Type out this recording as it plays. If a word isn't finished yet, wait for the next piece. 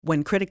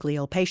When critically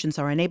ill patients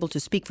are unable to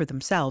speak for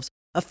themselves,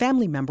 a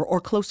family member or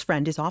close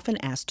friend is often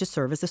asked to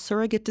serve as a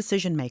surrogate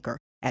decision maker.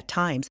 At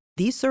times,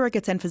 these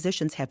surrogates and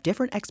physicians have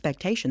different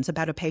expectations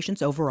about a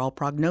patient's overall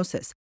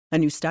prognosis. A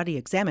new study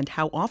examined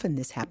how often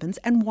this happens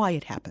and why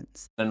it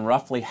happens. In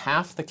roughly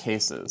half the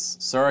cases,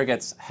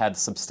 surrogates had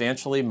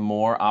substantially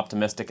more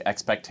optimistic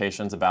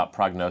expectations about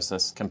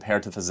prognosis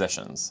compared to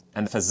physicians,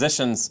 and the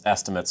physicians'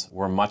 estimates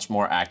were much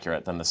more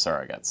accurate than the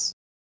surrogates.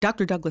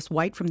 Dr. Douglas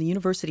White from the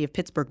University of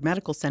Pittsburgh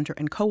Medical Center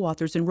and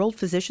co-authors enrolled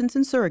physicians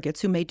and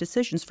surrogates who made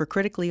decisions for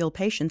critically ill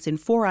patients in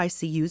 4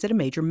 ICUs at a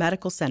major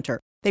medical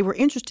center. They were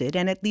interested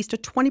in at least a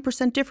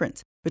 20%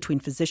 difference between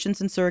physicians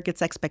and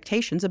surrogates'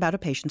 expectations about a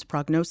patient's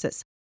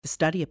prognosis. The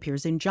study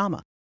appears in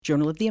JAMA,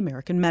 Journal of the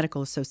American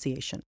Medical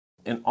Association.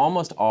 In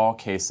almost all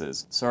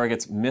cases,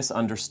 surrogates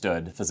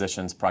misunderstood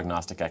physicians'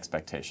 prognostic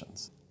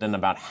expectations. In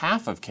about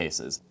half of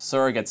cases,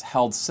 surrogates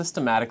held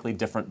systematically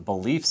different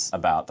beliefs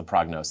about the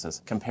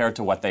prognosis compared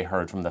to what they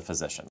heard from the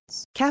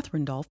physicians.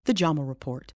 Catherine Dolph, The JAMA Report.